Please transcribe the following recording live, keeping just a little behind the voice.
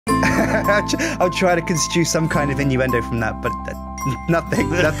I'll try to construe some kind of innuendo from that, but nothing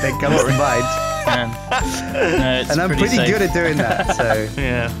comes to mind. No, and I'm pretty good at doing that, so...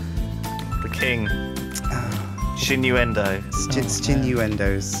 Yeah. The king. Chinuendo. It's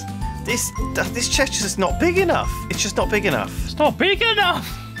innuendos. This chest is just not big enough. It's just not big enough. It's not big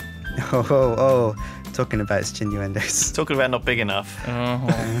enough! Oh. Talking about innuendos. Talking about not big enough.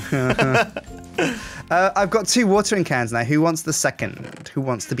 I've got 2 watering cans now. Who wants the second? Who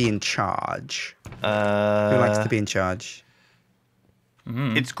wants to be in charge? Who likes to be in charge?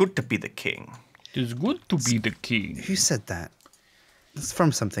 It's good to be the king. It's good to be the king. Who said that? It's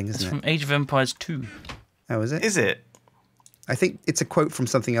from something, isn't it? It's from Age of Empires 2. Oh, is it? Is it? I think it's a quote from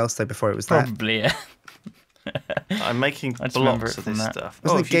something else, though, before it was that. Probably, yeah. I'm making I just remember blocks it of from this that. stuff.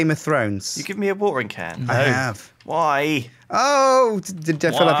 Wasn't it Game of Thrones? You give me a watering can. I have. Why? Oh, did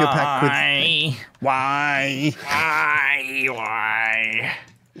I fill up your pack with... Why?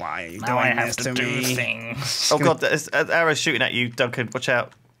 Why are you Now doing I have this to to do me? things. Oh god, there's an arrow shooting at you, Duncan. Watch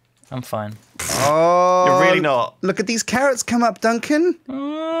out. I'm fine. Oh, You're really not. Look at these carrots come up, Duncan.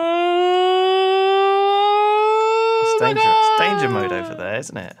 It's dangerous. Danger mode over there,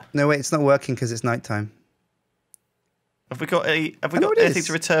 isn't it? No, wait, it's not working because it's nighttime. Have we got know got it anything is.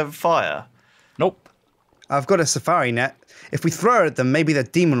 to return fire? Nope. I've got a safari net. If we throw it at them, maybe the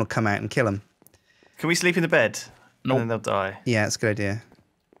demon will come out and kill them. Can we sleep in the bed? Nope. And then they'll die. Yeah, it's a good idea.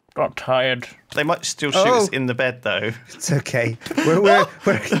 Got tired. They might still shoot us in the bed though. It's okay. We're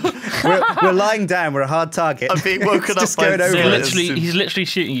lying down. We're a hard target. I'm being woken It's just up by going over zero. us. He's literally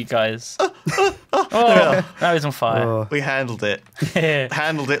shooting you guys. Oh, now he's on fire. Oh. We handled it. That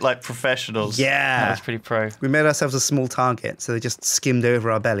Handled it like professionals. Yeah. was pretty pro. We made ourselves a small target, so they just skimmed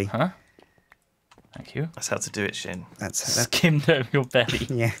over our belly. Huh? Thank you. That's how to do it, Shin. That's Skimmed over your belly.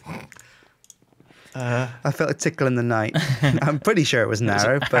 yeah. I felt a tickle in the night. I'm pretty sure it was an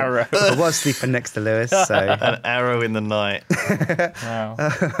arrow, but arrow. I was sleeping next to Lewis, so An arrow in the night. Wow.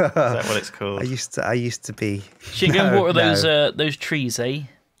 Is that what it's called? I used to be. Should go and No, water no. those trees, eh?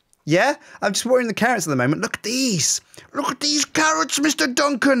 Yeah, I'm just watering the carrots at the moment. Look at these. Look at these carrots, Mr.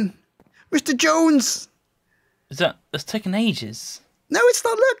 Duncan. Mr. Jones. That's taken ages. No, it's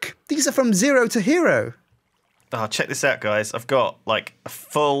not. Look, these are from zero to hero. Oh, check this out, guys. I've got like a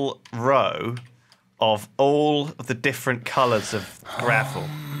full row of all of the different colours of gravel.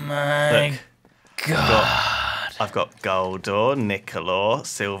 My Look, God. I've got gold ore, nickel ore,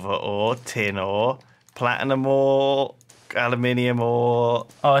 silver ore, tin ore, platinum ore, aluminium ore.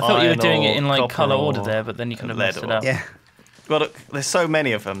 Oh, I thought you were iron doing ore, it in like copper colour ore, order there, but then you kind of lead messed it ore. up. Yeah, Well, look, there's so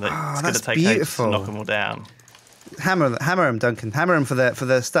many of them that it's going to that's take ages beautiful. to knock them all down. hammer them, Duncan. Hammer them for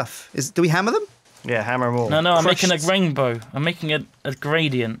the stuff. Do we hammer them? Yeah, hammer them all. No, I'm making a Crushed. rainbow. I'm making a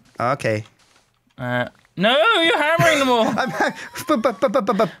gradient. Oh, okay. No, you're hammering them all.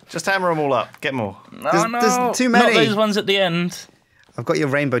 Just hammer them all up. Get more. There's too many. Not those ones at the end. I've got your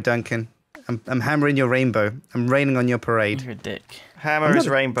rainbow, Duncan. I'm hammering your rainbow. I'm raining on your parade. You're a dick. Hammer is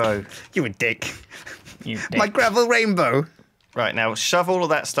rainbow. You a dick. You dick. My gravel rainbow. Right, now shove all of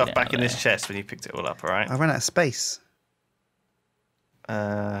that stuff Yeah, back in this there. chest when you picked it all up, all right? I ran out of space.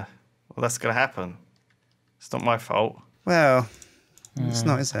 Well, that's going to happen. It's not my fault. Well, it's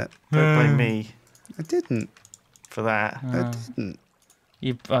not, is it? Don't blame me I didn't. for that. I didn't.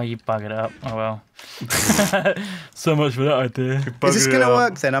 You buggered up. Oh well. So much for that idea. Is this going to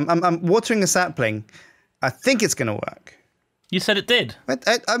work then? I'm watering a sapling. I think it's going to work. You said it did.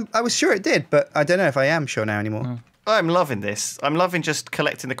 I was sure it did, but I don't know if I am sure now anymore. I'm loving this. I'm loving just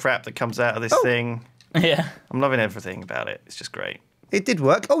collecting the crap that comes out of this thing. Yeah. I'm loving everything about it. It's just great. It did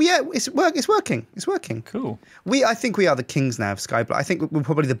work. Oh yeah, it's working. It's working. Cool. I think we are the kings now of Skyblock. I think we're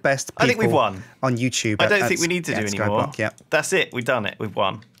probably the best people I think we've won. on YouTube. I don't think we need to do any more. Skyblock, yeah. That's it. We've done it. We've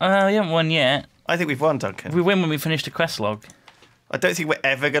won. We haven't won yet. I think we've won, Duncan. We win when we finish the quest log. I don't think we're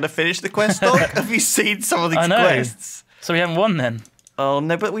ever going to finish the quest log. Have you seen some of these I know. quests? So we haven't won then. Oh,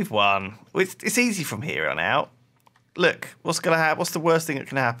 no, but we've won. It's easy from here on out. Look, what's going to happen? What's the worst thing that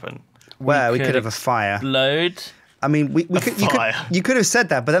can happen? Well, we could could have a fire. Load. I mean, fire. you could have said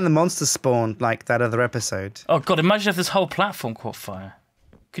that, but then the monsters spawned like that other episode. Oh god, imagine if this whole platform caught fire.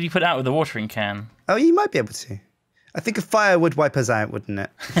 Could you put it out with a watering can? Oh, you might be able to. I think a fire would wipe us out, wouldn't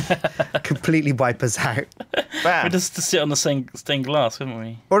it? Completely wipe us out. Bam. We'd just sit on the stained glass, wouldn't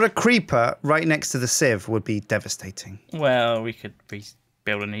we? Or a creeper right next to the sieve would be devastating. Well, we could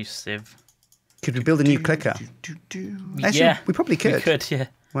build a new sieve. Could we build a new clicker? Actually, Yeah, we probably could. We could, yeah.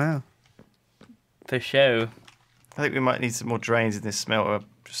 Wow. For show. I think we might need some more drains in this smelter.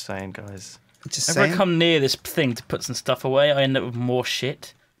 Just saying, guys. Just Whenever I saying. come near this thing to put some stuff away, I end up with more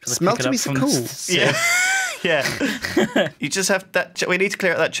shit. 'cause I pick it Smelter up be so from the cool. sieve. Yeah. You just have that. We need to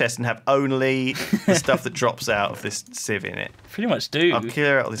clear out that chest and have only the stuff that drops out of this sieve in it. Pretty much do. I'll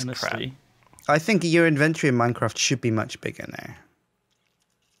clear out all this honestly. crap. I think your inventory in Minecraft should be much bigger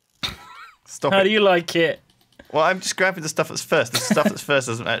now. Stop How it. do you like it? Well, I'm just grabbing the stuff that's first. The stuff that's first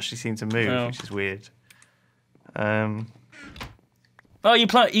doesn't actually seem to move, Oh. which is weird. Oh, you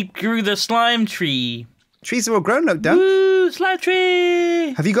grew the slime tree. Trees are all grown, look, Dunk. Woo, slime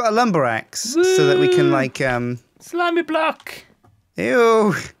tree. Have you got a lumber axe so that we can like Slimy block.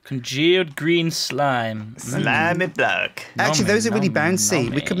 Ew. Congealed green slime. Slimy block. Actually, those are really Nummy, bouncy.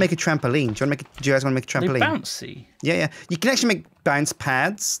 We nummy. could make a trampoline. Do you guys want to make a They're trampoline? bouncy. Yeah. You can actually make bounce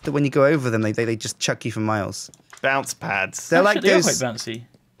pads that when you go over them, they just chuck you for miles. Bounce pads. They're like They are those. quite bouncy.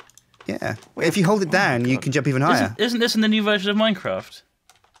 Yeah. If you hold it down, you can jump even higher. Isn't this in the new version of Minecraft?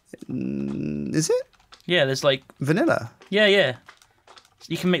 Is it? Yeah, there's like... Vanilla. Yeah.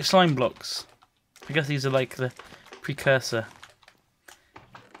 You can make slime blocks. I guess these are like the precursor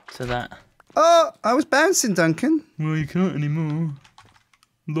to that. Oh, I was bouncing, Duncan. Well, you can't anymore.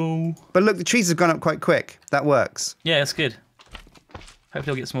 Lol. But look, the trees have gone up quite quick. That works. Yeah, that's good.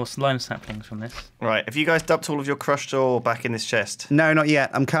 Hopefully I'll get some more slime saplings from this. Right, have you guys dumped all of your crushed ore back in this chest? No, not yet.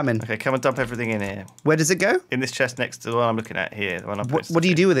 I'm coming. Okay, come and dump everything in here. Where does it go? In this chest next to the one I'm looking at here. The one I'm What do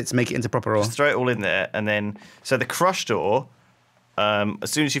you do with it to make it into proper ore? Just throw it all in there, and then... So the crushed ore,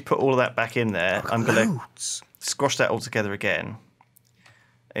 as soon as you put all of that back in there, I'm going to squash that all together again.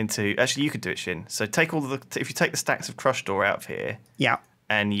 Actually, you could do it, Shin. So take all if you take the stacks of crushed ore out of here... Yeah.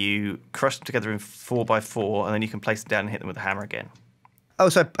 And you crush them together in 4x4, and then you can place them down and hit them with a hammer again. Oh,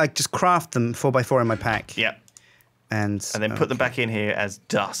 so I just craft them 4x4 in my pack. Yeah. And then put them back in here as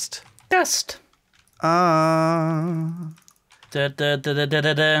dust. Dust. Ah. Da da da da da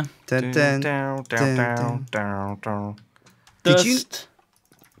da da. Dun, dun, dun, dun. Did you? Dust.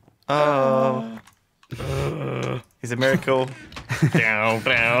 Oh. It's a miracle. Down.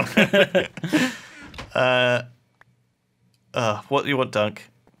 What do you want,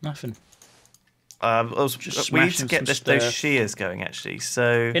 Dunk? Nothing. We need to get those shears going, actually.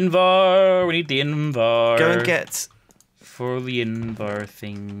 So Invar. We need the Invar. go and get. For the Invar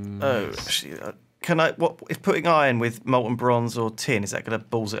thing. Oh, actually, can I? What if putting iron with molten bronze or tin? Is that going to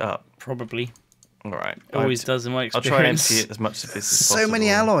balls it up? Probably. All right. Always does in my I'll experience. try and empty it as much of this as possible. So many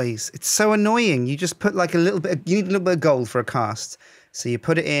alloys. It's so annoying. You just put like a little bit. You need a little bit of gold for a cast. So you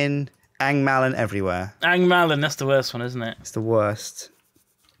put it in. Angmallen everywhere. Angmallen, that's the worst one, isn't it? It's the worst.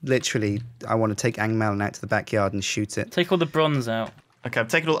 Literally, I want to take Angmallen out to the backyard and shoot it. Take all the bronze out. Okay, I'm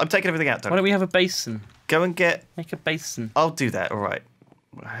taking everything out, Why Duncan. don't we have a basin? Go and get. Make a basin. I'll do that. All right.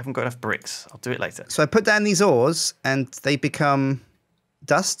 I haven't got enough bricks. I'll do it later. So I put down these ores and they become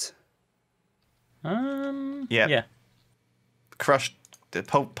dust. Yeah. Yeah. Crushed,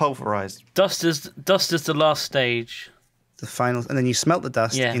 pulverized. Dust is the last stage. The final, and then you smelt the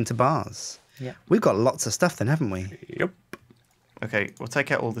dust Yeah. into bars. Yeah. We've got lots of stuff then, haven't we? Yep. Okay, we'll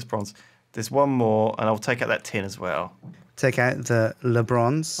take out all this bronze. There's one more, and I'll take out that tin as well. Take out the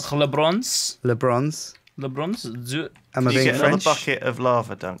Lebrons. Le bronze. Lebrons. Le bronze. Am I You being get another French? bucket of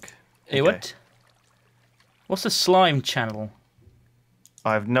lava, Dunk. Hey, what? What's a slime channel?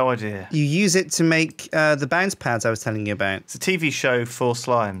 I have no idea. You use it to make the bounce pads I was telling you about. It's a TV show for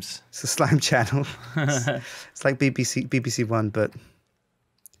slimes. It's a slime channel. It's like BBC One, but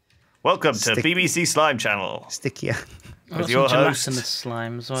Welcome to Stick- BBC Slime Channel stickier. I've with got your some host, gelatinous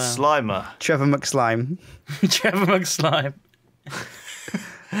slime as well. Slimer. Trevor McSlime. Trevor McSlime.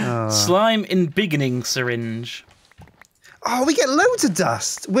 Slime in beginning syringe. Oh, we get loads of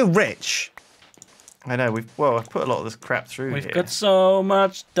dust. We're rich. I know. I've put a lot of this crap through We've here. got so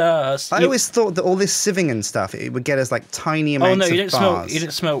much dust. I always thought that all this sieving and stuff, it would get us like tiny Oh amounts no, of you didn't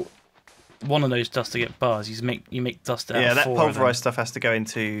bars. smell one of those dust to get bars. You make dust out of that 4 of them. pulverized stuff has to go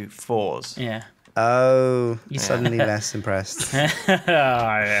into 4s. Yeah. Oh, suddenly less impressed.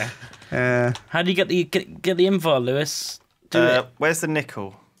 Yeah. How do you get the Invar, Lewis? Do it. Where's the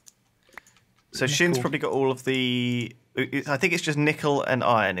nickel? So Shin's probably got all of the... I think it's just nickel and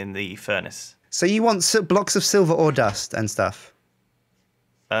iron in the furnace. So you want blocks of silver or dust and stuff?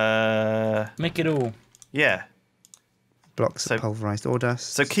 Make it all. Yeah. Blocks of pulverized ore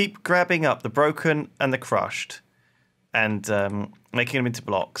dust. So keep grabbing up the broken and the crushed and making them into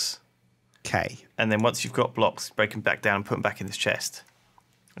blocks. Okay. And then once you've got blocks, break them back down and put them back in this chest.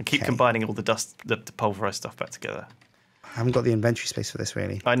 And keep combining all the dust, the pulverized stuff back together. I haven't got the inventory space for this,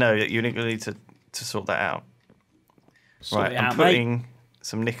 really. I know, you need to sort that out. Sort Right, it I'm out, putting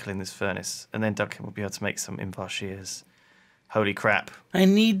some nickel in this furnace, and then Duncan will be able to make some Invar shears. Holy crap. I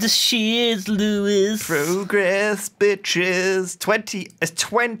need the shears, Lewis. Progress, bitches. 20. There's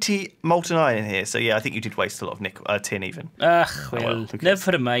 20 molten iron in here. So, yeah, I think you did waste a lot of nickel, tin even. Well,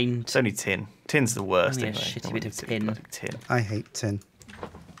 never mind. It's only tin. Tin's the worst. Only a anyway. shitty bit of tin. I hate tin.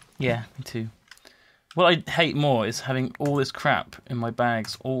 Yeah, me too. What I hate more is having all this crap in my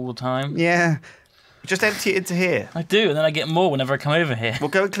bags all the time. Yeah. Just empty it into here. I do, and then I get more whenever I come over here. Well,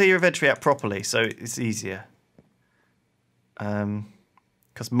 go and clear your inventory out properly so it's easier.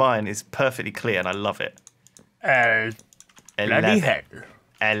 Because mine is perfectly clear and I love it. Bloody hell.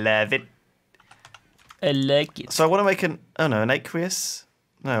 I love it. I like it. So I want to make an aqueous.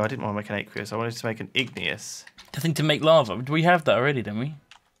 No, I didn't want to make an aqueous. I wanted to make an igneous. I think to make lava. We have that already, don't we?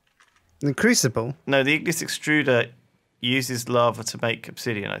 The crucible? No, the igneous extruder uses lava to make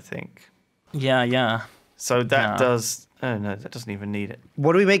obsidian, I think. Yeah. So that does... Oh, no, that doesn't even need it.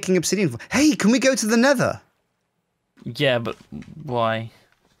 What are we making obsidian for? Hey, can we go to the nether? Yeah, but why?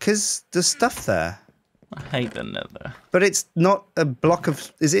 Because there's stuff there. I hate the nether. But it's not a block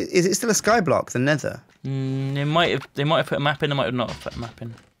of... Is it still a skyblock, the nether? They might have put a map in, they might have not put a map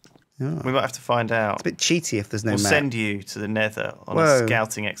in. Oh. We might have to find out. It's a bit cheaty if there's no map. We'll send you to the nether on a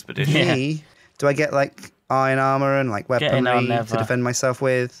scouting expedition. Me? Do I get, like, iron armour and, like, weaponry to defend myself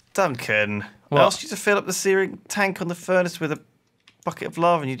with? Duncan, what? I asked you to fill up the searing tank on the furnace with a bucket of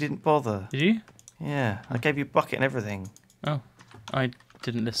lava and you didn't bother. Did you? Yeah, I gave you a bucket and everything. Oh, I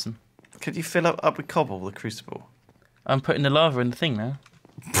didn't listen. Could you fill up with cobble, the crucible? I'm putting the lava in the thing now.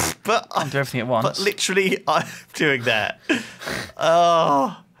 But I'll do everything at once. But literally, I'm doing that.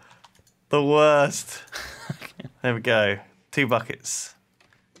 Oh, the worst. There we go. 2 buckets.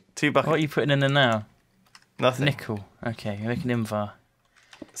 2 buckets. What are you putting in there now? Nothing. Nickel. Okay, you're making invar.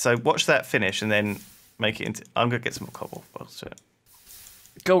 So watch that finish and then make it into... I'm going to get some more cobble.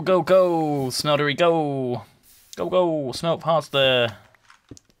 Go, smeltery, go. Go, smelt faster.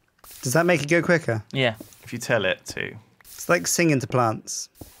 Does that make it go quicker? Yeah. If you tell it to. It's like singing to plants.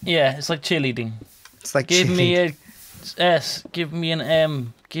 Yeah, it's like cheerleading. It's like give me a S, give me an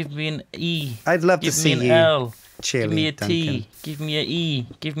M, give me an E. I'd love to see you. Give me an L. Cheerlead, give me a T. Duncan. Give me a E.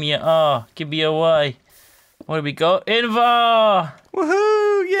 Give me a R. Give me a Y. What do we got? Invar!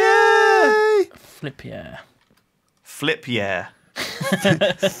 Woohoo! Yeah! Flip yeah. Flip yeah.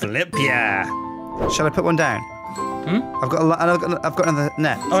 Flip yeah. Shall I put one down? Hmm? I've got another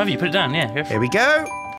net. Oh, have you? Put it down, yeah. Here we go.